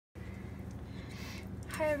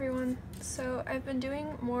Hi everyone. So I've been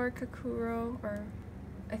doing more kakuro, or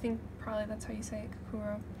I think probably that's how you say it,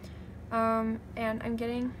 kakuro. And I'm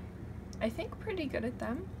getting, I think, pretty good at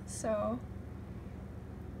them. So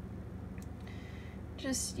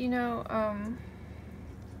just, I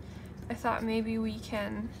thought maybe we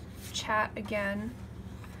can chat again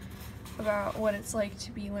about what it's like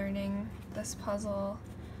to be learning this puzzle,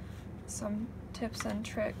 some tips and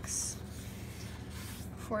tricks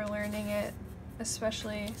for learning it,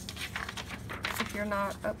 especially if you're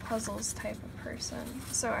not a puzzles type of person.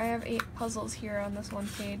 So I have 8 puzzles here on this one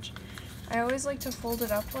page. I always like to fold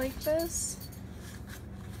it up like this.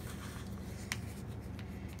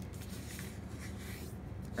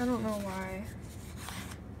 I don't know why.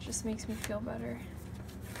 It just makes me feel better.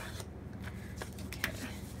 Okay.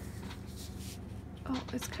 Oh,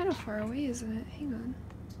 it's kind of far away, isn't it? Hang on.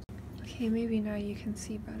 Okay, maybe now you can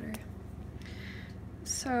see better.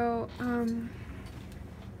 So,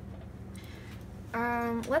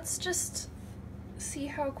 let's just see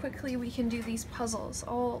how quickly we can do these puzzles.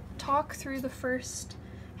 I'll talk through the first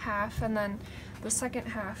half, and then the second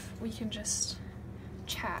half we can just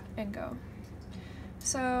chat and go.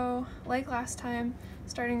 So, like last time,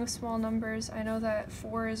 starting with small numbers, I know that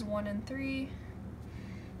 4 is 1 and 3,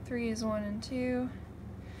 3 is 1 and 2,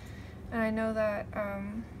 and I know that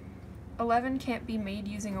 11 can't be made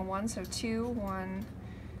using a 1, so 2, 1,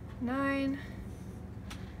 9.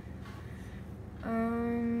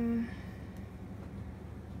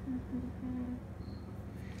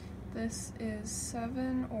 This is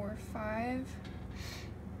 7 or 5.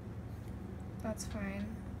 That's fine.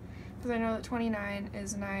 Because I know that 29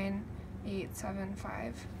 is 9, 8, 7,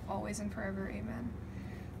 5. Always and forever, amen.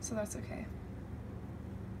 So that's okay.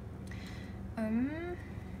 And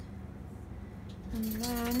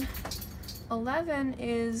then 11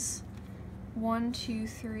 is 1, 2,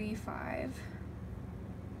 3, 5.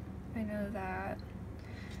 I know that.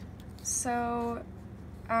 So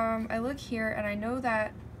I look here and I know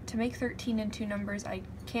that to make 13 in 2 numbers I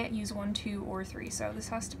can't use 1, 2, or 3, so this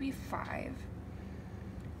has to be 5.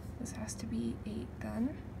 This has to be 8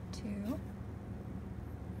 then, 2.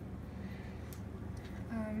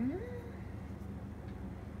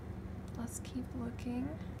 Let's keep looking.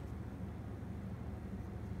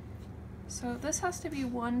 So this has to be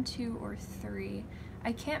 1, 2, or 3.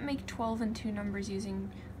 I can't make 12 in 2 numbers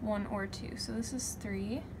using 1 or 2, so this is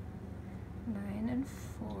 3, 9, and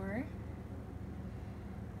 4.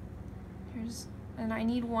 And I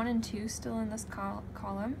need 1 and 2 still in this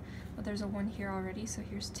column, but there's a 1 here already, so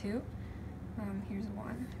here's 2. Here's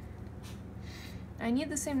 1. I need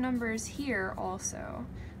the same numbers here also,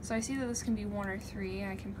 so I see that this can be 1 or 3.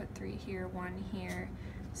 I can put 3 here, 1 here,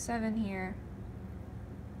 7 here,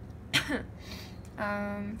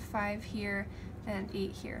 5 here, and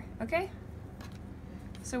 8 here. Okay?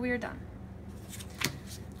 So we are done.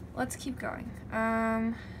 Let's keep going.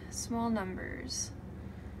 Small numbers.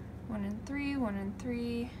 1 and 3, 1 and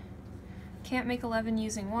 3. Can't make 11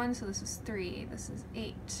 using 1, so this is 3. This is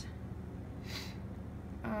 8.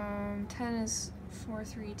 10 is 4,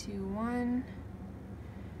 3, 2, 1.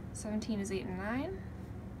 17 is 8 and 9.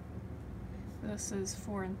 This is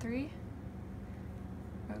 4 and 3.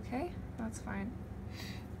 Okay, that's fine.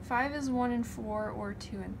 5 is 1 and 4, or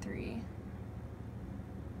 2 and 3.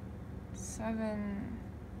 7.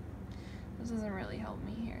 This doesn't really help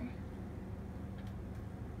me here.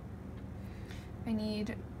 I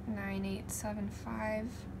need 9, 8, 7,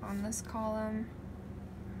 5 on this column.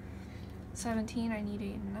 17, I need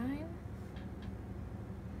 8 and 9.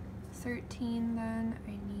 13, then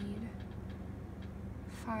I need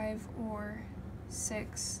 5 or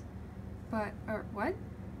 6, but, or what?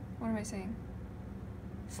 What am I saying?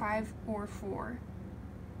 5 or 4.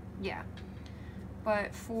 Yeah,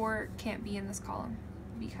 but 4 can't be in this column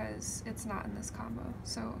because it's not in this combo.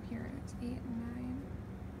 So here it's 8 and 9.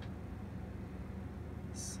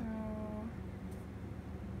 So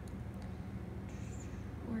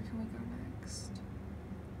where can we go next?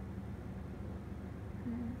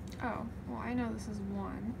 Oh, well, I know this is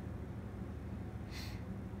 1.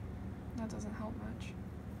 That doesn't help much.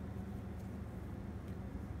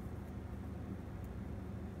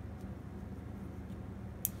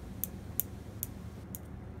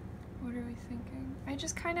 What are we thinking?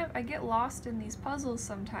 I get lost in these puzzles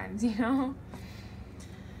sometimes, you know?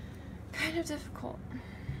 Kind of difficult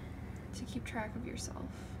to keep track of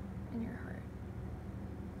yourself and your heart.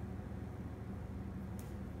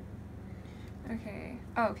 Okay,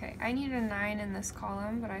 oh, okay, I need a 9 in this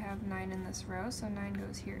column, but I have 9 in this row, so 9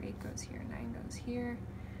 goes here, 8 goes here, 9 goes here,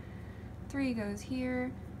 3 goes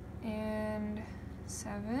here, and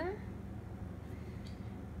 7.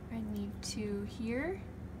 I need 2 here.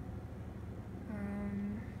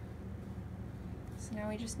 So now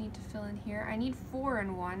we just need to fill in here. I need 4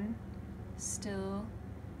 and 1 still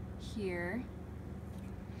here.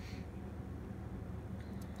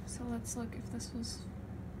 So let's look if this was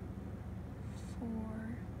 4.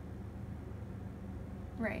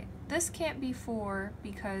 Right, this can't be 4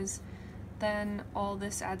 because then all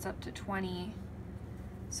this adds up to 20.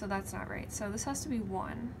 So that's not right. So this has to be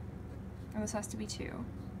 1, and this has to be 2,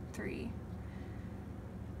 3,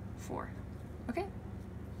 4. Okay,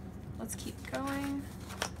 let's keep going.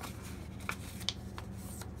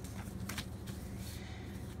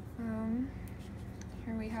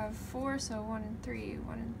 Here we have 4, so 1 and 3,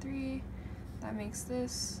 1 and 3. That makes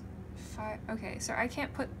this 5. Okay, so I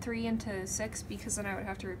can't put 3 into 6 because then I would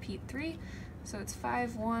have to repeat 3. So it's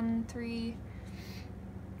 5, 1, 3.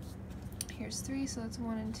 Here's 3, so that's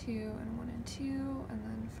 1 and 2, and 1 and 2, and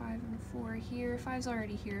then 5 and 4 here. 5's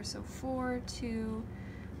already here, so 4, 2,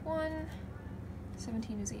 1.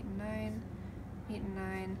 17 is 8 and 9, 8 and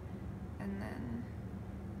 9, and then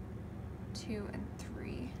 2 and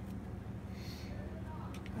 3.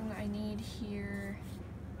 And I need here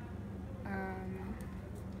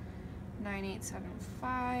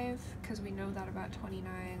 9875, because we know that about 29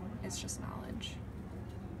 is just knowledge.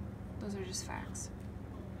 Those are just facts.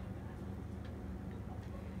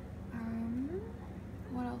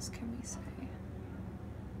 What else can we say?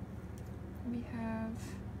 We have,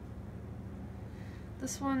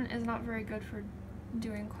 this one is not very good for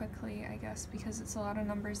doing quickly, I guess, because it's a lot of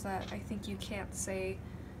numbers that I think you can't say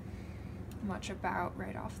much about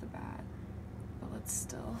right off the bat. But let's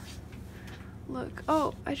still look.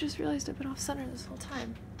 Oh, I just realized I've been off center this whole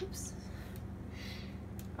time. Oops.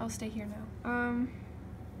 I'll stay here now.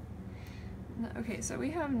 Okay, so we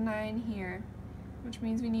have 9 here, which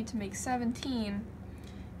means we need to make 17,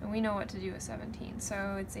 and we know what to do with 17.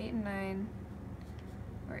 So it's 8 and 9,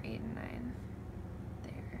 or 8 and 9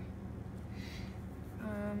 there.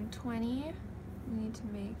 20, we need to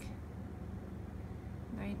make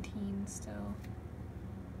 19 still.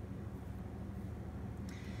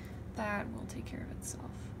 That will take care of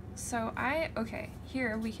itself. So okay,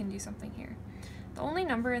 here we can do something here. The only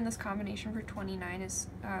number in this combination for 29 is,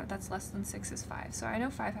 that's less than 6 is 5. So I know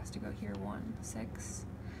 5 has to go here, 1, 6.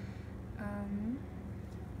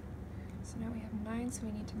 So now we have 9, so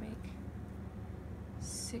we need to make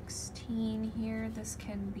 16 here. This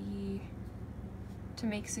can be, to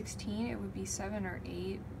make 16, it would be 7 or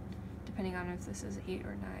 8, depending on if this is 8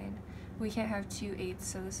 or 9. We can't have 2 8s,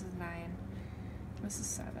 so this is 9. This is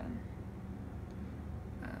 7.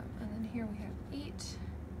 And then here we have 8.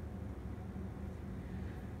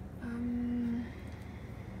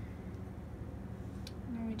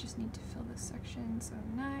 Now we just need to fill this section, so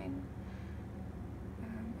 9.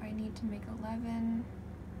 I need to make 11,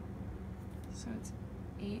 so it's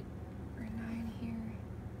 8 or 9 here.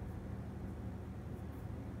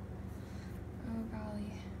 Oh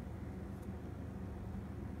golly.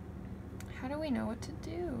 How do we know what to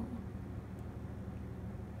do?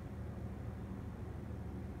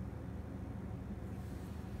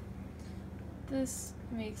 This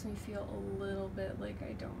makes me feel a little bit like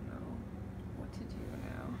I don't know what to do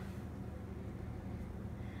now.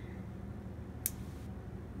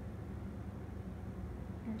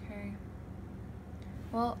 Okay.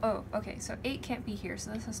 Well, oh, okay, so 8 can't be here,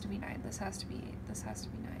 so this has to be 9, this has to be 8, this has to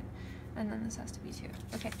be 9, and then this has to be 2.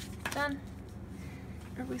 Okay, done.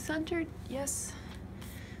 Are we centered? Yes.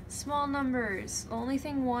 Small numbers. The only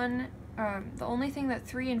thing that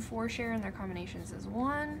 3 and 4 share in their combinations is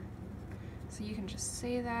 1. So you can just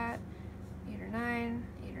say that. 8 or 9,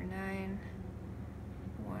 8 or 9,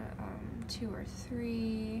 2 or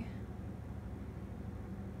 3.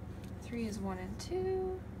 3 is 1 and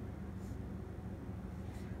 2,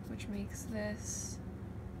 which makes this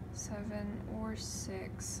 7 or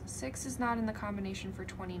 6. 6 is not in the combination for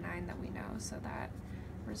 29 that we know, so that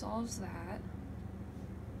resolves that.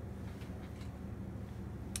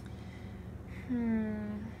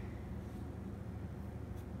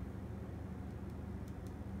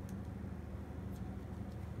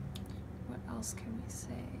 What else can we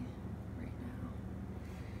say right now?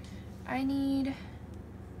 I need,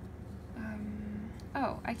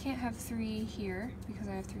 oh, I can't have 3 here because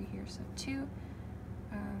I have 3 here, so 2,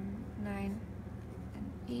 9,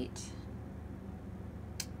 and 8.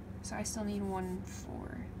 So I still need 1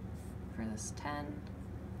 4 for this 10.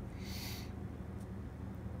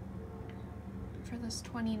 For this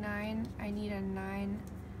 29, I need a 9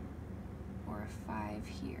 or a 5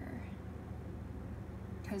 here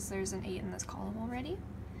because there's an 8 in this column already.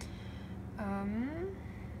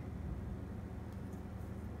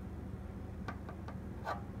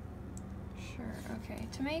 Okay,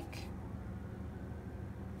 to make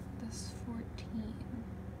this 14.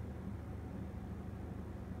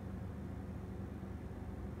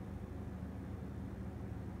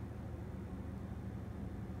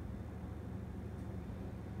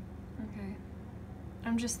 Okay.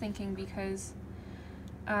 I'm just thinking because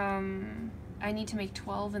I need to make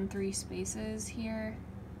 12 and 3 spaces here.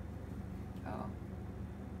 Oh.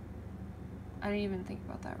 I didn't even think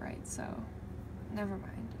about that right, so never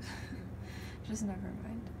mind. Just never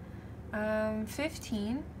mind.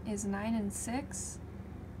 15 is 9 and 6,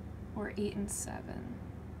 or 8 and 7.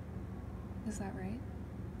 Is that right?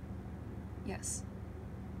 Yes.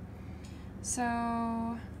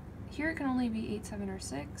 So here it can only be 8, 7, or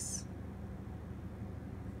 6.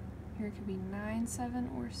 Here it could be 9, 7,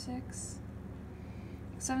 or 6.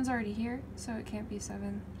 7's already here, so it can't be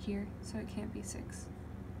 7 here, so it can't be 6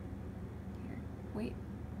 here. Wait.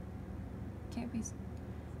 Can't be.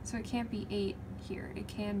 So it can't be 8 here. It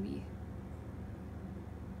can be.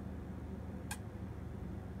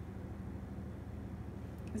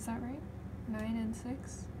 Is that right? 9 and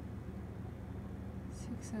 6?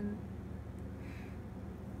 6 and...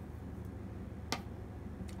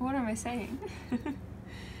 What am I saying?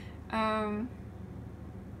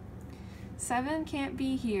 7 can't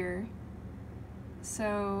be here,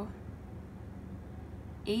 so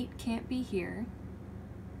 8 can't be here,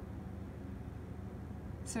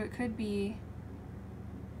 so it could be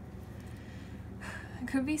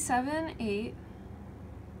 7, 8,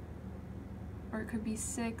 or it could be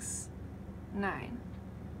 6, 9.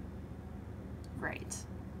 Right.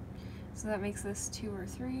 So that makes this 2 or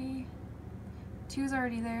 3. 2 is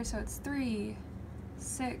already there, so it's 3,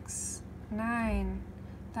 6, 9.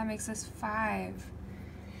 That makes this 5.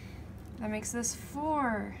 That makes this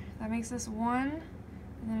 4. That makes this 1. And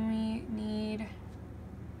then we need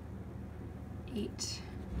 8.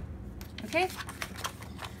 Okay?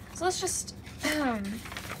 So let's just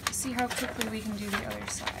see how quickly we can do the other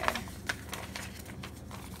side.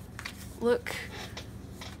 Look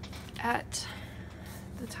at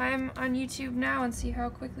the time on YouTube now and see how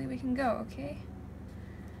quickly we can go, okay?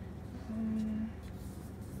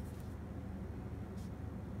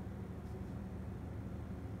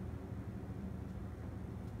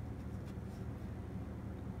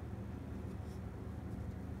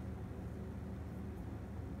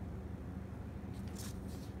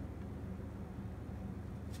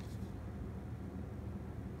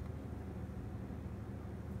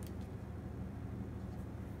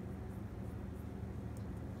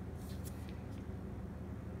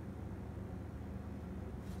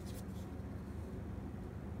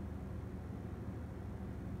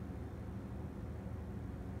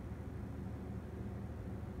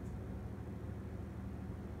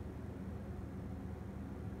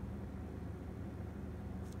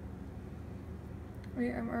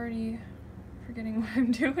 Wait, I'm already forgetting what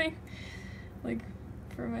I'm doing, like,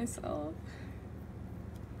 for myself.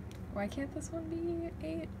 Why can't this one be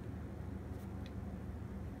 8?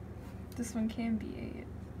 This one can be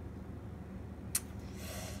 8.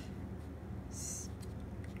 It's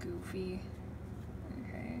goofy.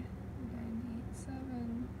 Okay, 9, 8,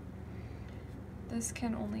 7. This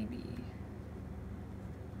can only be...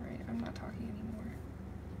 Right, I'm not talking anymore.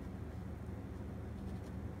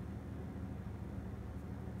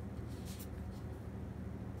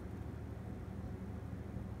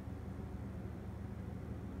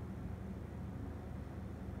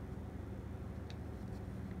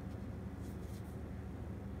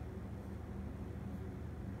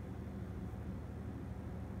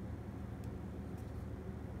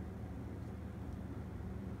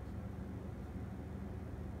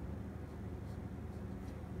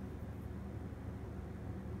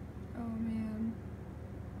 Oh man.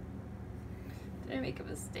 Did I make a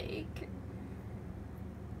mistake?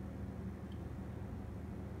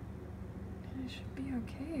 I should be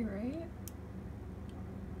okay, right?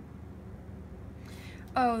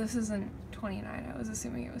 Oh, this isn't 29. I was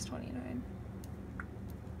assuming it was 29.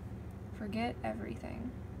 Forget everything.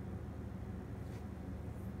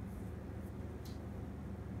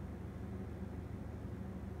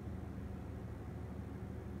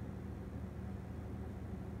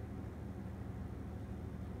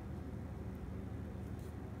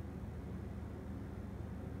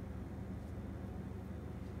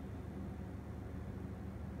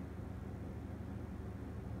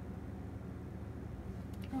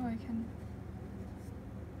 Oh, I can.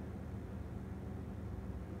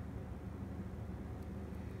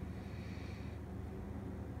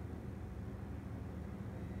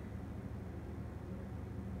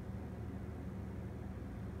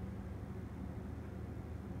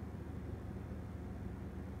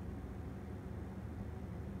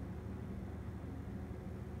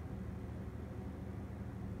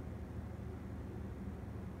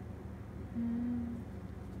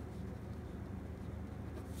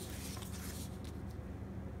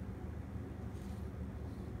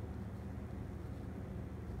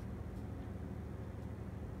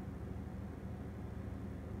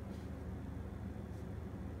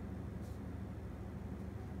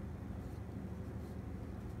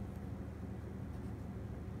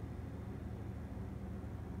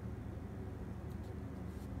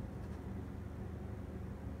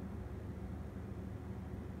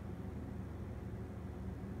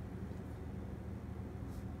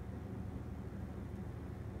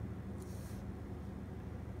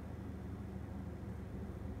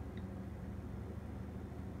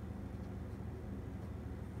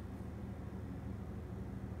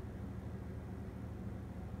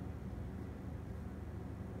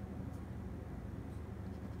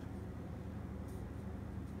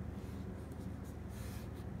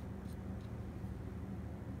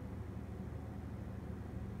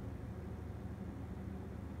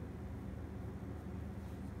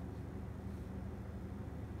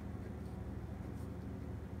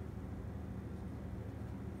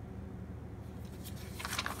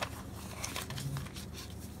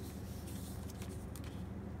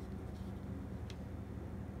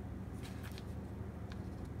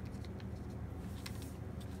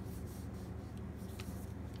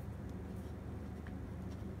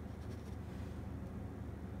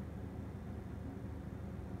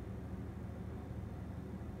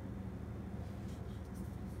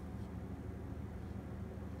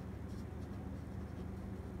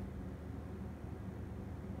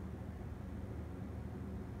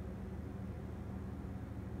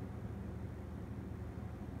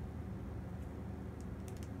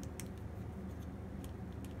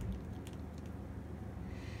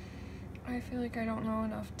 I feel like I don't know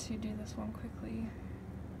enough to do this one quickly.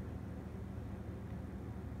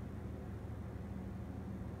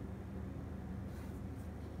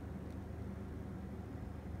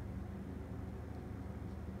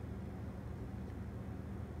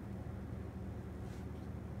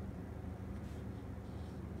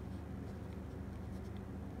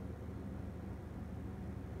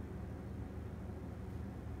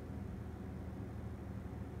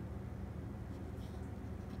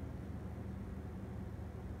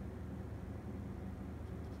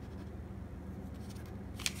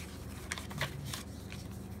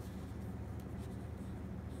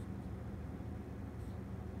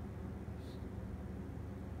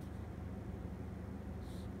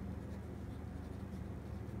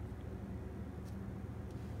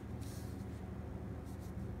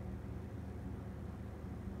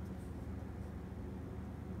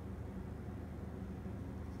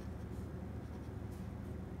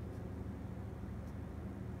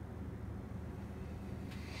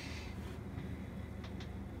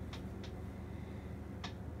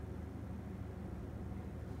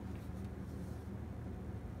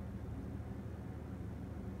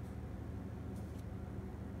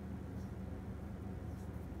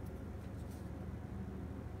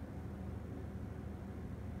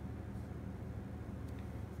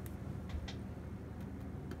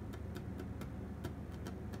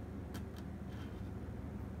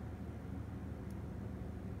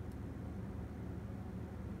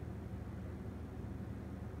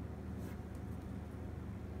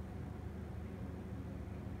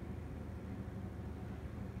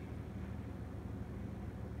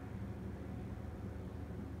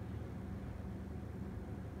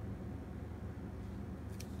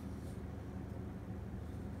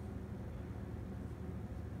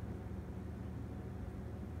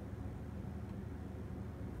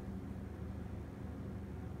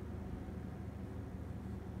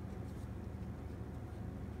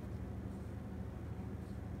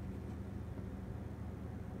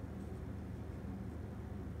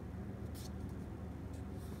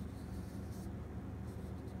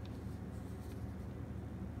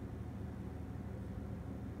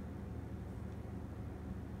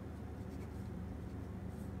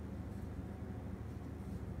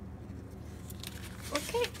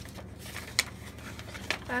 Okay,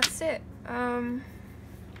 that's it.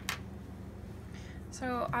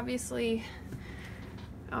 So obviously,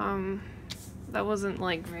 that wasn't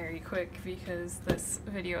like very quick because this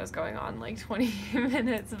video is going on like 20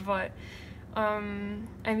 minutes, but I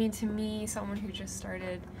mean, to me, someone who just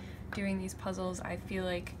started doing these puzzles, I feel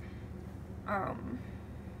like,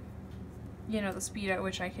 you know, the speed at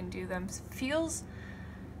which I can do them feels,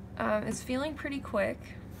 is feeling pretty quick.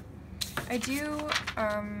 I do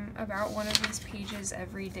about one of these pages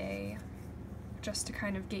every day just to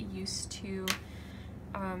kind of get used to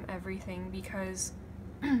everything, because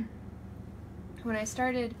when I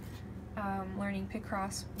started learning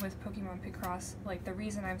Picross with Pokemon Picross, like the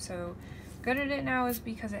reason I'm so good at it now is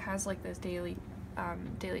because it has like this daily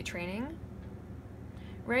training,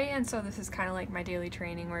 right? And so this is kind of like my daily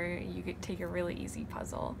training where you could take a really easy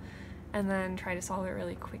puzzle and then try to solve it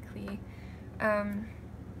really quickly.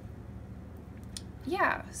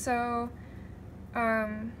 Yeah, so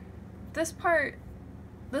this part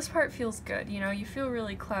feels good, you know, you feel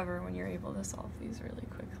really clever when you're able to solve these really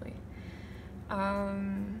quickly.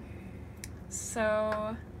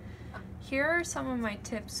 So here are some of my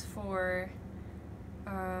tips for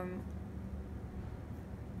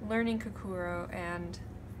learning kakuro and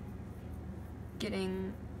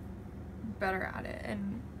getting better at it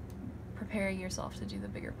and preparing yourself to do the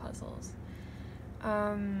bigger puzzles.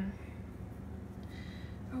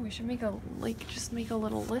 Oh, we should make a, like, just make a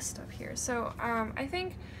little list up here. So, I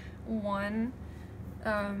think one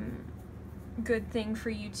good thing for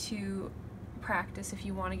you to practice if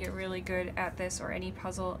you want to get really good at this or any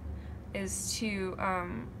puzzle is to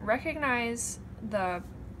recognize the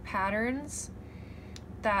patterns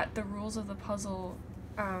that the rules of the puzzle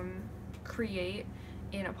create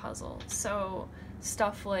in a puzzle. So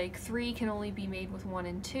stuff like 3 can only be made with 1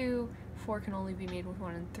 and 2, 4 can only be made with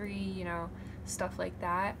 1 and 3, you know, stuff like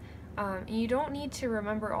that. And you don't need to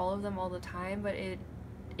remember all of them all the time, but it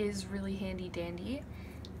is really handy dandy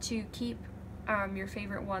to keep your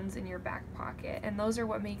favorite ones in your back pocket, and those are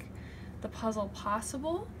what make the puzzle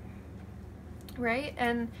possible, right?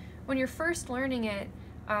 And when you're first learning it,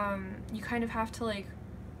 you kind of have to like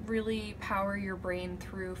really power your brain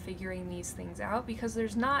through figuring these things out, because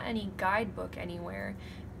there's not any guidebook anywhere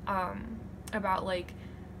about like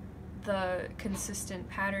the consistent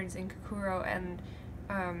patterns in kakuro, and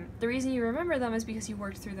the reason you remember them is because you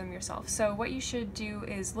worked through them yourself. So what you should do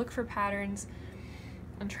is look for patterns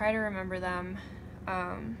and try to remember them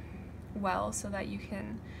well so that you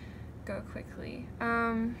can go quickly.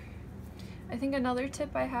 I think another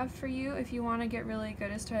tip I have for you if you want to get really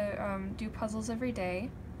good is to do puzzles every day.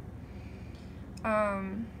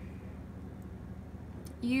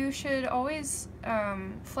 You should always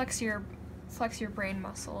flex your brain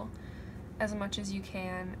muscle as much as you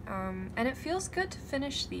can, and it feels good to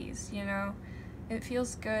finish these, you know? It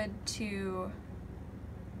feels good to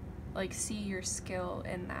like see your skill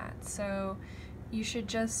in that. So you should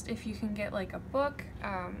just, if you can get like a book,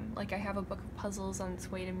 like I have a book of puzzles on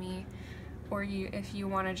its way to me, or if you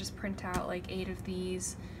want to just print out like 8 of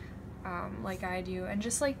these, like I do, and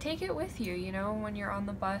just like take it with you, you know, when you're on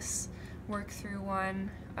the bus, work through one.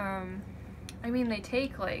 I mean, they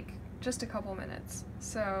take like just a couple minutes,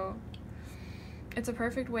 so it's a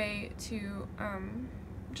perfect way to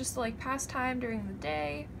just like pass time during the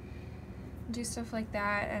day, do stuff like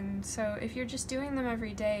that. And so if you're just doing them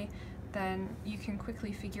every day, then you can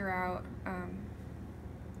quickly figure out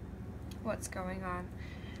what's going on.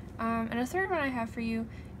 And a third one I have for you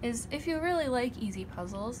is if you really like easy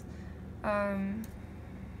puzzles, and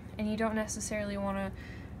you don't necessarily want to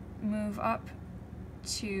move up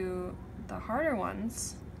to the harder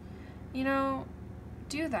ones, you know,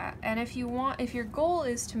 do that. And if your goal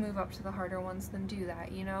is to move up to the harder ones, then do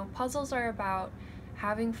that, you know. Puzzles are about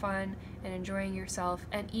having fun and enjoying yourself,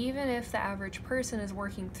 and even if the average person is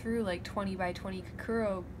working through like 20 by 20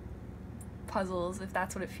 kakuro puzzles, if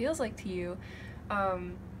that's what it feels like to you,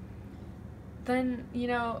 then, you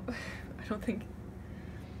know, I don't think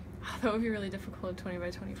that would be really difficult, a 20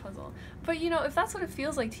 by 20 puzzle. But, you know, if that's what it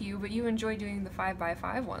feels like to you, but you enjoy doing the 5 by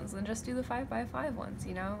 5 ones, then just do the 5 by 5 ones,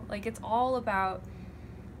 you know? Like, it's all about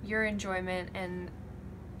your enjoyment, and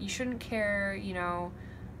you shouldn't care, you know,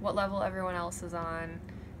 what level everyone else is on,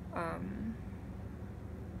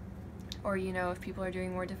 or, you know, if people are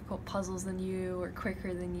doing more difficult puzzles than you or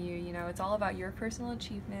quicker than you know, it's all about your personal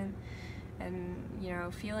achievement and, you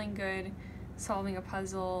know, feeling good, solving a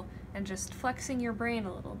puzzle, and just flexing your brain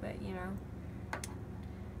a little bit, you know.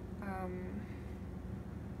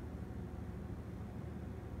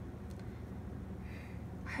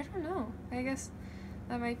 I don't know. I guess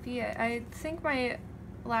that might be it. I think my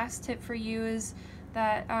last tip for you is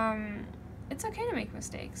that it's okay to make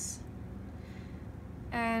mistakes.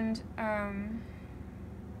 And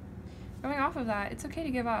going off of that, it's okay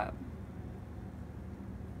to give up.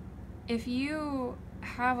 If you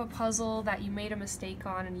have a puzzle that you made a mistake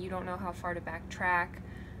on and you don't know how far to backtrack,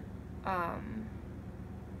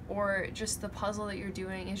 or just the puzzle that you're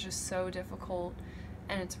doing is just so difficult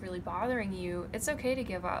and it's really bothering you, it's okay to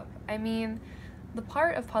give up. I mean, the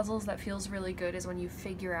part of puzzles that feels really good is when you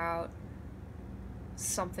figure out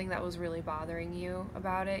something that was really bothering you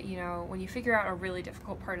about it, you know, when you figure out a really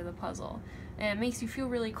difficult part of the puzzle, and it makes you feel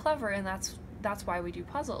really clever, and that's why we do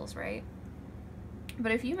puzzles, right?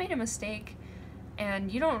 But if you made a mistake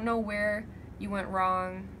and you don't know where you went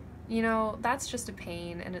wrong, you know, that's just a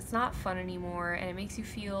pain, and it's not fun anymore, and it makes you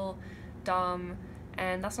feel dumb,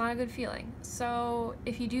 and that's not a good feeling. So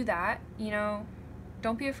if you do that, you know,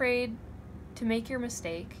 don't be afraid to make your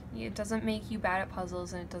mistake. It doesn't make you bad at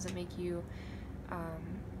puzzles, and it doesn't make you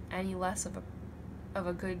any less of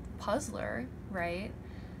a good puzzler, right?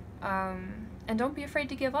 And don't be afraid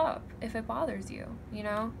to give up if it bothers you, you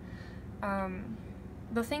know?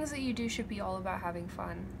 The things that you do should be all about having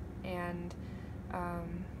fun, and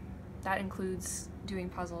that includes doing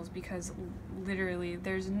puzzles, because literally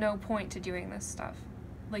there's no point to doing this stuff.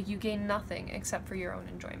 Like, you gain nothing except for your own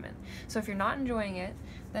enjoyment. So if you're not enjoying it,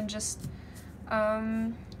 then just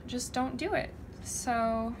don't do it.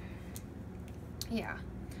 So yeah,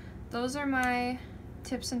 those are my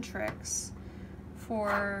tips and tricks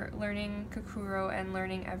for learning kakuro and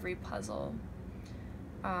learning every puzzle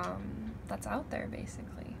that's out there,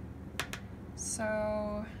 basically.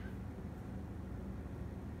 So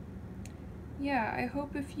yeah, I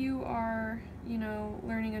hope if you are, you know,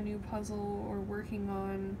 learning a new puzzle or working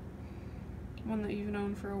on one that you've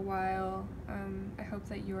known for a while, I hope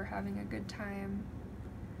that you are having a good time,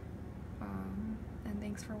 and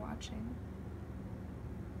thanks for watching.